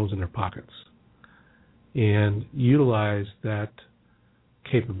have phones in their pockets and utilize that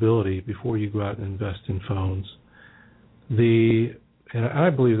capability before you go out and invest in phones. And I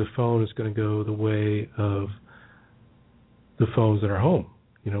believe the phone is going to go the way of the phones in our home.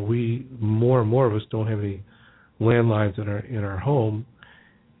 You know, more and more of us don't have any landlines in our home.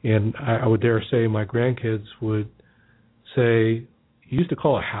 And I would dare say my grandkids would say, "You used to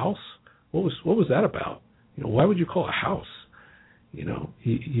call a house? What was that about? You know, why would you call a house?" You know,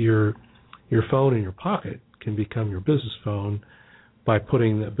 your phone in your pocket can become your business phone by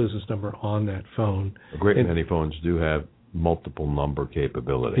putting the business number on that phone. Many phones do have multiple number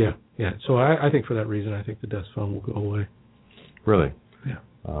capability. Yeah. So I think for that reason, I think the desk phone will go away. Really? Yeah.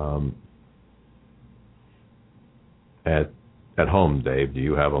 At home, Dave, do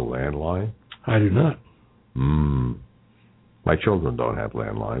you have a landline? I do not. My children don't have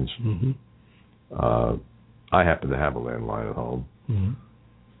landlines. Mm-hmm. I happen to have a landline at home mm-hmm.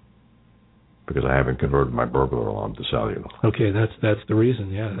 because I haven't converted my burglar alarm to cellular. Okay, that's the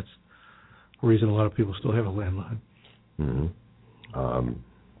reason. Yeah, that's the reason a lot of people still have a landline. Mm-hmm.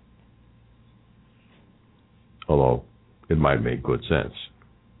 Although it might make good sense.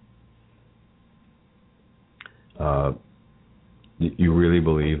 You really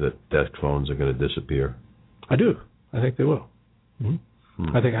believe that desk phones are going to disappear? I do. I think they will.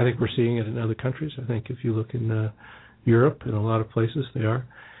 Mm-hmm. I think we're seeing it in other countries. I think if you look in Europe, in a lot of places, they are.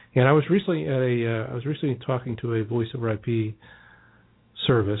 And I was recently talking to a voice over IP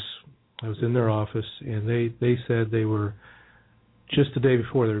service. I was in their office, and they said they were just the day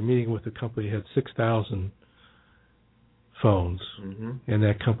before they were meeting with a company that had 6,000 phones, mm-hmm. and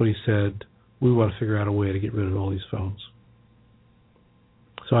that company said, "We want to figure out a way to get rid of all these phones."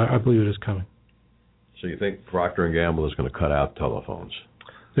 So I believe it is coming. So you think Procter & Gamble is going to cut out telephones?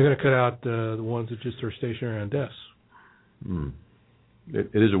 They're going to cut out the ones that just are stationary on desks. It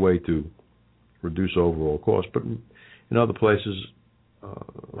is a way to reduce overall cost, but in other places,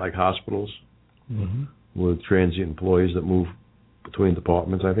 like hospitals, mm-hmm. with transient employees that move between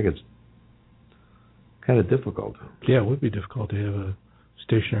departments, I think it's kind of difficult. Yeah, it would be difficult to have a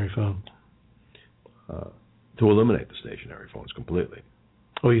stationary phone. To eliminate the stationary phones completely.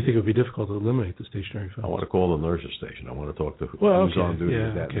 Oh, you think it would be difficult to eliminate the stationary phones? I want to call the nurse's station. I want to talk to who's on duty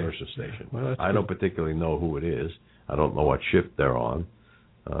at that nurse's station. Well, I don't particularly know who it is. I don't know what shift they're on.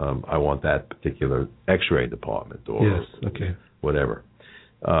 I want that particular X-ray department or whatever.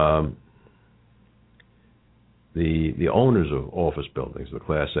 The owners of office buildings, the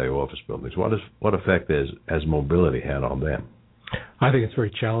Class A office buildings, what effect has mobility had on them? I think it's very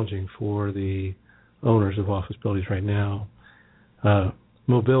challenging for the owners of office buildings right now.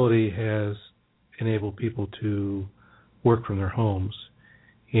 Mobility has enabled people to work from their homes.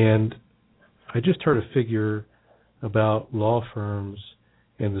 And I just heard a figure about law firms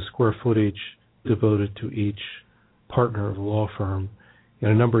and the square footage devoted to each partner of a law firm.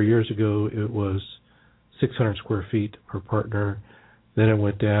 And a number of years ago, it was 600 square feet per partner. Then it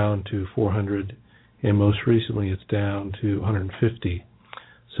went down to 400, and most recently it's down to 150.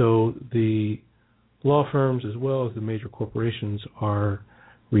 So the law firms, as well as the major corporations, are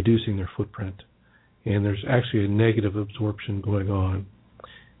reducing their footprint. And there's actually a negative absorption going on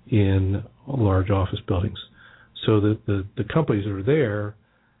in large office buildings. So the companies that are there,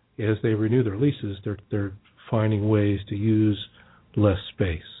 as they renew their leases, they're finding ways to use less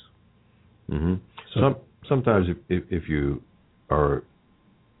space. Mm-hmm. So sometimes if you are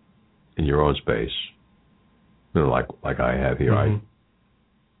in your own space, you know, like I have here, mm-hmm.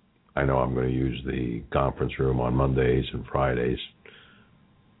 I know I'm going to use the conference room on Mondays and Fridays.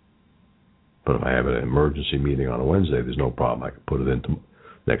 But if I have an emergency meeting on a Wednesday, there's no problem. I can put it into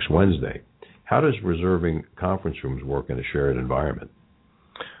next Wednesday. How does reserving conference rooms work in a shared environment?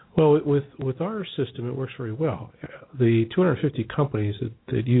 Well, with our system, it works very well. The 250 companies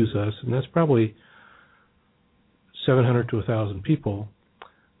that use us, and that's probably 700 to 1,000 people,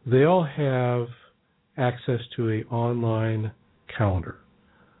 they all have access to an online calendar.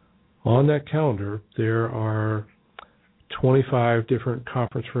 On that calendar, there are 25 different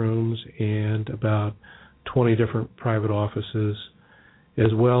conference rooms and about 20 different private offices,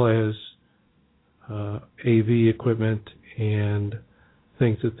 as well as AV equipment and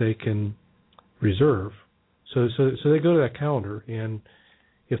things that they can reserve. So they go to that calendar, and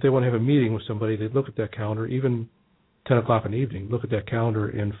if they want to have a meeting with somebody, they look at that calendar, even 10 o'clock in the evening, look at that calendar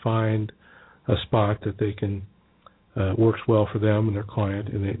and find a spot that they can works well for them and their client,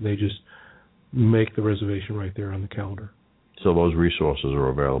 and they just make the reservation right there on the calendar. So those resources are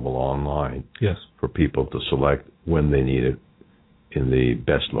available online. Yes. For people to select when they need it in the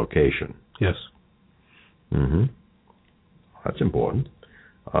best location. Yes. Mm-hmm. That's important.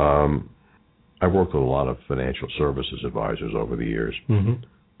 I've worked with a lot of financial services advisors over the years,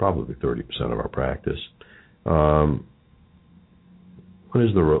 probably 30% of our practice. What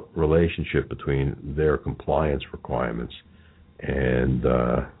is the relationship between their compliance requirements and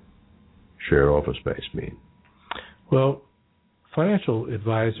shared office space mean? Well, financial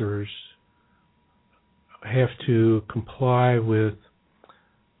advisors have to comply with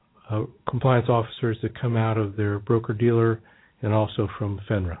compliance officers that come out of their broker-dealer and also from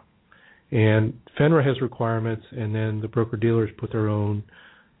FINRA. And FINRA has requirements, and then the broker-dealers put their own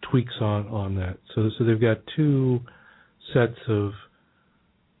tweaks on that. So they've got two sets of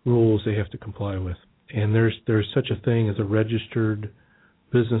rules they have to comply with. And there's such a thing as a registered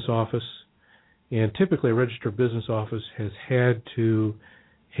business office. And typically a registered business office has had to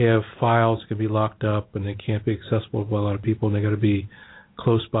have files that can be locked up and they can't be accessible by a lot of people, and they got to be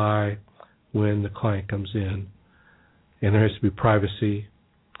close by when the client comes in. And there has to be privacy.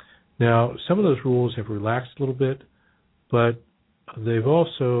 Now, some of those rules have relaxed a little bit, but they've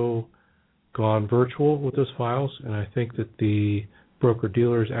also gone virtual with those files, and I think that the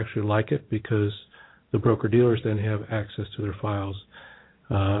broker-dealers actually like it because the broker-dealers then have access to their files,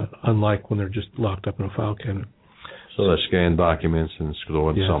 unlike when they're just locked up in a file cabinet. So they scan documents and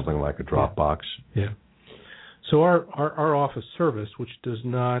store in something like a Dropbox? Yeah. So our office service, which does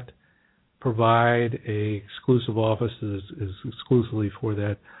not provide a exclusive office that is exclusively for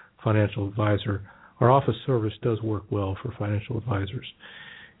that financial advisor, our office service does work well for financial advisors.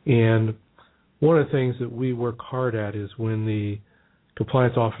 And one of the things that we work hard at is when the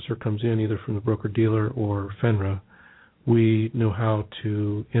compliance officer comes in, either from the broker-dealer or FINRA, we know how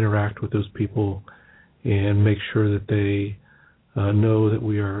to interact with those people and make sure that they know that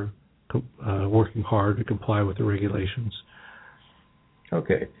we are working hard to comply with the regulations.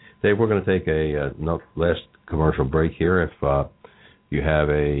 Okay. Dave, we're going to take a last commercial break here. If you have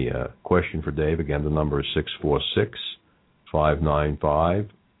a question for Dave, again, the number is 646-595-4916.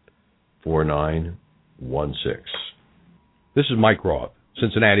 This is Mike Roth,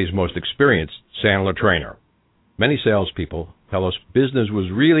 Cincinnati's most experienced Sandler trainer. Many salespeople tell us business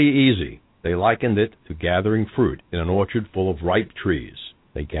was really easy. They likened it to gathering fruit in an orchard full of ripe trees.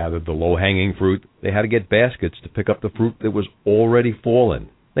 They gathered the low-hanging fruit. They had to get baskets to pick up the fruit that was already fallen.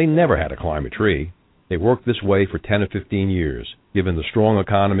 They never had to climb a tree. They worked this way for 10 or 15 years. Given the strong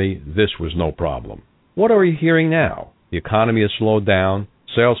economy, this was no problem. What are we hearing now? The economy has slowed down.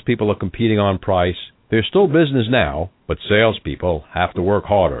 Salespeople are competing on price. There's still business now, but salespeople have to work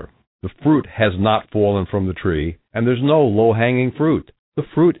harder. The fruit has not fallen from the tree, and there's no low-hanging fruit. The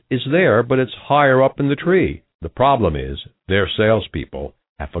fruit is there, but it's higher up in the tree. The problem is their salespeople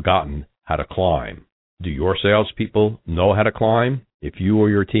have forgotten how to climb. Do your salespeople know how to climb? If you or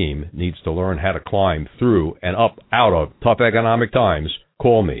your team needs to learn how to climb through and up out of tough economic times,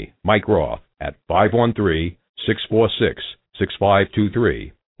 call me, Mike Roth, at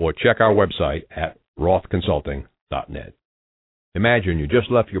 513-646-6523, or check our website at rothconsulting.net. Imagine you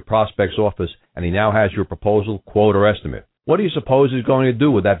just left your prospect's office and he now has your proposal, quote, or estimate. What do you suppose he's going to do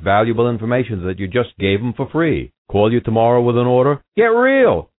with that valuable information that you just gave him for free? Call you tomorrow with an order? Get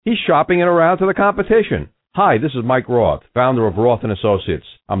real! He's shopping it around to the competition. Hi, this is Mike Roth, founder of Roth & Associates.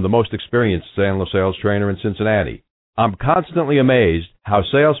 I'm the most experienced Sandler sales trainer in Cincinnati. I'm constantly amazed how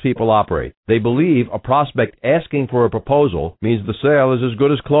salespeople operate. They believe a prospect asking for a proposal means the sale is as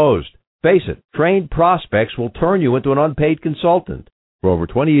good as closed. Face it, trained prospects will turn you into an unpaid consultant. For over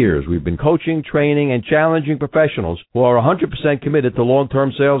 20 years, we've been coaching, training, and challenging professionals who are 100% committed to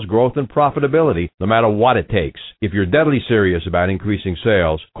long-term sales growth and profitability, no matter what it takes. If you're deadly serious about increasing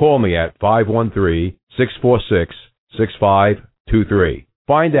sales, call me at 513-646-6523.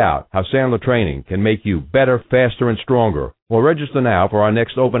 Find out how Sandler Training can make you better, faster, and stronger or register now for our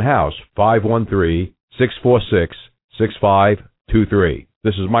next open house, 513-646-6523.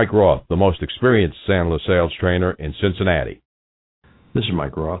 This is Mike Roth, the most experienced Sandler sales trainer in Cincinnati. This is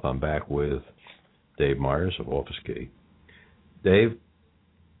Mike Roth. I'm back with Dave Myers of OfficeKey. Dave,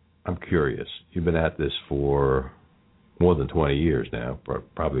 I'm curious. You've been at this for more than 20 years now,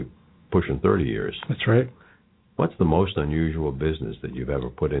 probably pushing 30 years. That's right. What's the most unusual business that you've ever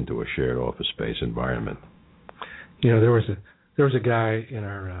put into a shared office space environment? You know, there was a guy in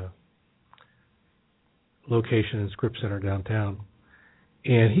our location in Scripps Center downtown,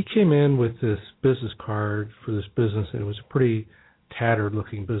 and he came in with this business card for this business, and it was a pretty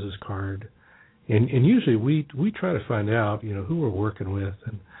tattered-looking business card. And usually we try to find out, you know, who we're working with,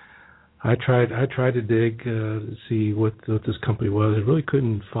 and I tried to dig to see what this company was. I really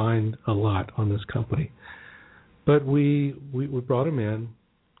couldn't find a lot on this company, but we brought him in,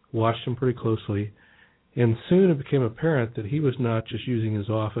 watched him pretty closely, and soon it became apparent that he was not just using his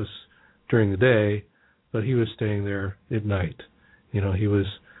office during the day, but he was staying there at night. You know, he was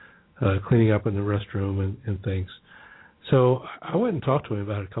cleaning up in the restroom and things. So I went and talked to him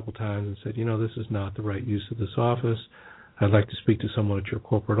about it a couple times and said, you know, this is not the right use of this office. I'd like to speak to someone at your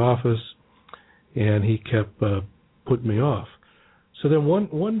corporate office. And he kept putting me off. So then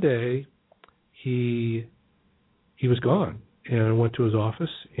one day he was gone, and I went to his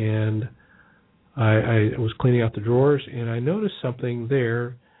office, and I was cleaning out the drawers, and I noticed something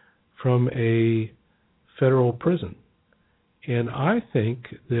there from a federal prison. And I think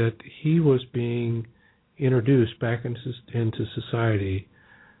that he was being introduced back into society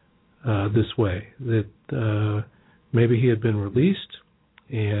this way, that maybe he had been released,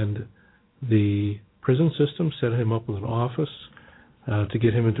 and the prison system set him up with an office to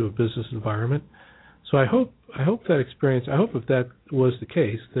get him into a business environment. So I hope that experience, I hope if that was the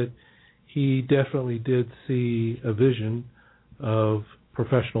case, that he definitely did see a vision of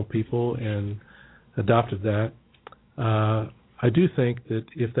professional people and adopted that. I do think that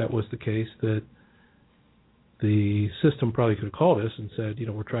if that was the case, that the system probably could have called us and said, you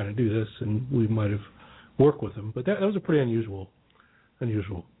know, we're trying to do this, and we might have worked with him. But that was a pretty unusual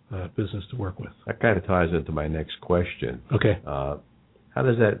business to work with. That kind of ties into my next question. Okay. How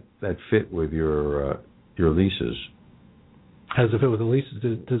does that fit with your leases? How does it fit with the leases?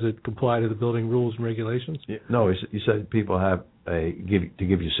 Does it comply to the building rules and regulations? No, you said people have to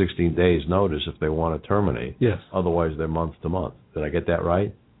give you 16 days notice if they want to terminate. Yes. Otherwise, they're month to month. Did I get that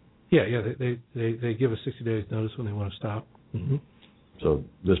right? Yeah. They give us 60 days notice when they want to stop. Mm-hmm. So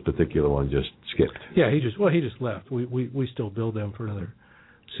this particular one just skipped. Yeah, he just left. We still bill them for another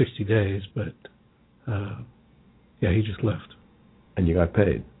 60 days, but he just left. And you got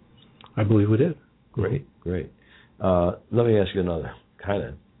paid? I believe we did. Great. Let me ask you another kind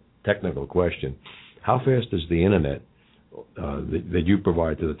of technical question. How fast is the internet that you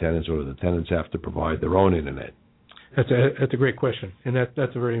provide to the tenants, or do the tenants have to provide their own internet? That's a great question, and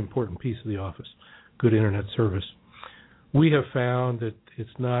that's a very important piece of the office, good internet service. We have found that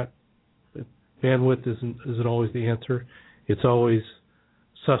it's not, bandwidth isn't always the answer. It's always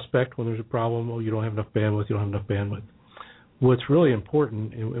suspect when there's a problem. Oh, you don't have enough bandwidth. What's really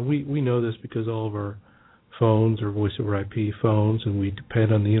important, and we know this because all of our phones are voice over IP phones, and we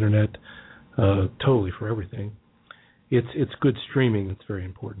depend on the internet totally for everything. It's good streaming that's very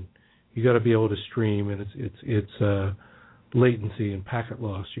important. You got to be able to stream, and it's latency and packet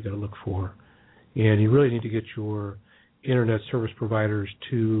loss you got to look for, and you really need to get your internet service providers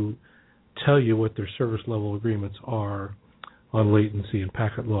to tell you what their service level agreements are on latency and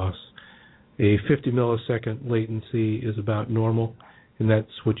packet loss. A 50 millisecond latency is about normal, and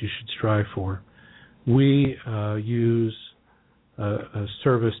that's what you should strive for. We use a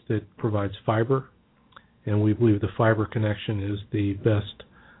service that provides fiber, and we believe the fiber connection is the best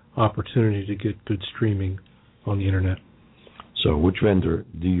opportunity to get good streaming on the internet. So which vendor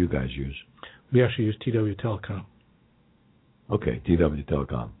do you guys use? We actually use TW Telecom. Okay, TW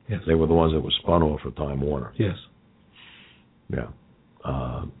Telecom. Yes. They were the ones that were spun off of Time Warner. Yes. Yeah.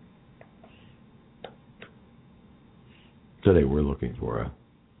 Today we're looking for a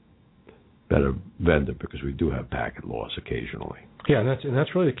better vendor because we do have packet loss occasionally. Yeah, and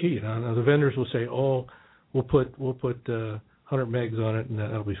that's really the key. Now the vendors will say, "Oh, we'll put 100 megs on it, and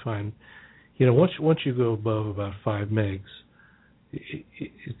that'll be fine." You know, once you go above about 5 megs,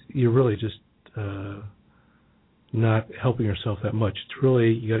 you're really just not helping yourself that much. It's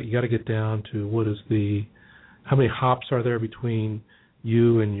really you got to get down to how many hops are there between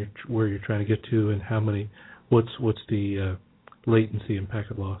you and where you're trying to get to, and what's the latency and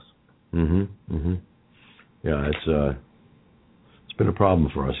packet loss. Mm-hmm. Yeah, it's been a problem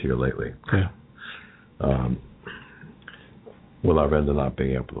for us here lately. Yeah. with our vendor not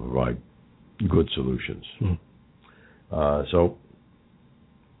being able to provide good solutions. So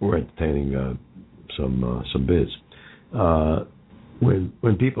we're entertaining some bids.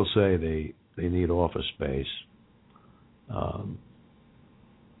 When people say they need office space,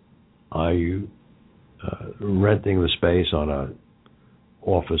 are you renting the space on a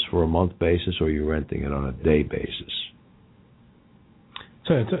office for a month basis, or are you renting it on a day basis?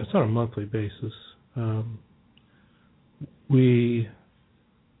 So it's on a monthly basis.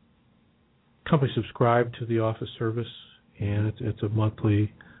 Companies subscribe to the office service, and it's a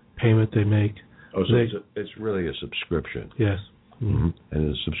monthly payment they make. Oh, so it's really a subscription. Yes. Mm-hmm. And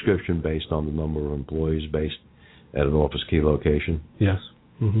it's a subscription based on the number of employees based at an OfficeKey location? Yes.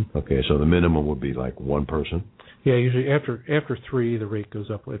 Mm-hmm. Okay, so the minimum would be like one person? Yeah, usually after 3, the rate goes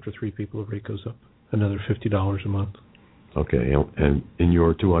up. After 3 people, the rate goes up another $50 a month. Okay, and in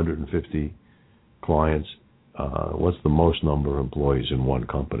your 250 clients, what's the most number of employees in one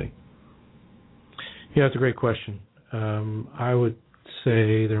company? Yeah, that's a great question. I would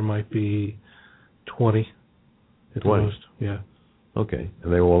say there might be 20 at 20? the most. Yeah. Okay,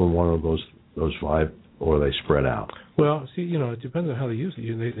 and they all in one of those 5, or are they spread out? Well, see, it depends on how they use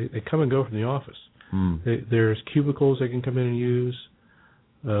it. They come and go from the office. There's cubicles they can come in and use.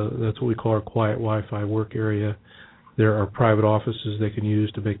 That's what we call our quiet Wi-Fi work area. There are private offices they can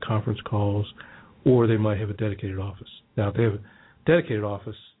use to make conference calls, or they might have a dedicated office. Now, if they have a dedicated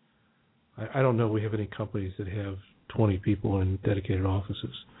office, I don't know we have any companies that have 20 people in dedicated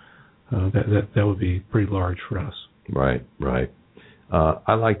offices. That would be pretty large for us. Right.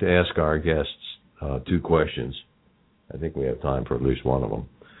 I'd like to ask our guests 2 questions. I think we have time for at least one of them.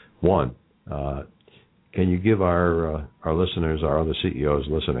 One, can you give our listeners, our other CEOs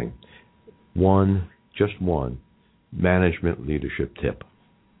listening, just one management leadership tip?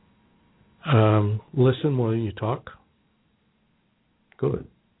 Listen more than you talk. Good.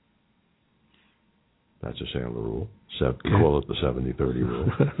 That's a Sandler rule. We call it the 70-30 rule.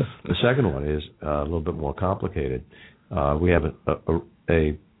 The second one is a little bit more complicated. We have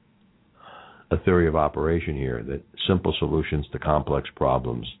a theory of operation here that simple solutions to complex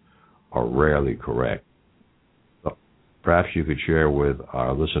problems are rarely correct. Perhaps you could share with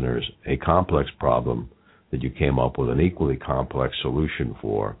our listeners a complex problem that you came up with an equally complex solution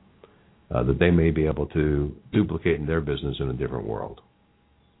for that they may be able to duplicate in their business in a different world.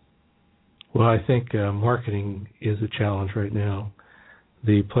 Well, I think marketing is a challenge right now.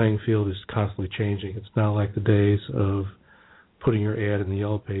 The playing field is constantly changing. It's not like the days of putting your ad in the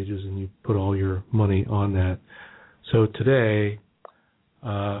Yellow Pages and you put all your money on that. So today,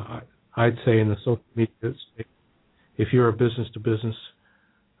 I'd say in the social media, if you're a business-to-business,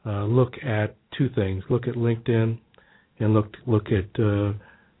 look at 2 things. Look at LinkedIn and look at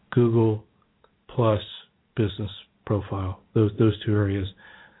Google plus business profile. Those 2 areas.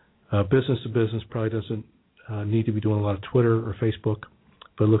 Business-to-business probably doesn't need to be doing a lot of Twitter or Facebook,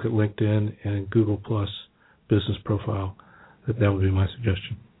 but look at LinkedIn and Google plus business profile. That would be my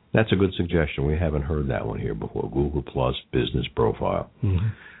suggestion. That's a good suggestion. We haven't heard that one here before. Google plus business profile. Mm-hmm.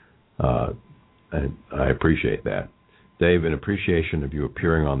 And I appreciate that. Dave, in appreciation of you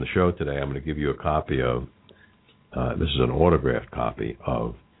appearing on the show today, I'm going to give you a copy of, this is an autographed copy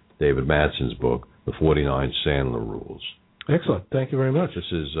of David Madsen's book, The 49 Sandler Rules. Excellent. Thank you very much.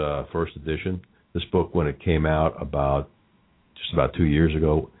 This is first edition. This book, when it came out just about 2 years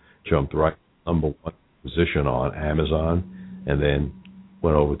ago, jumped right #1 position on Amazon, and then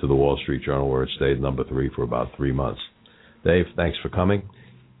went over to the Wall Street Journal, where it stayed #3 for about 3 months. Dave, thanks for coming.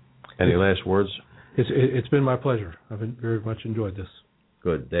 Any last words? It's been my pleasure. I've very much enjoyed this.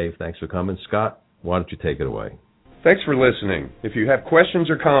 Good. Dave, thanks for coming. Scott, why don't you take it away? Thanks for listening. If you have questions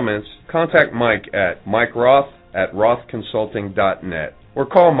or comments, contact Mike at MikeRoth@rothconsulting.net or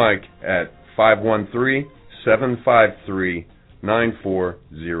call Mike at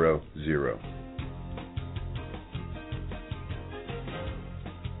 513-753-9400.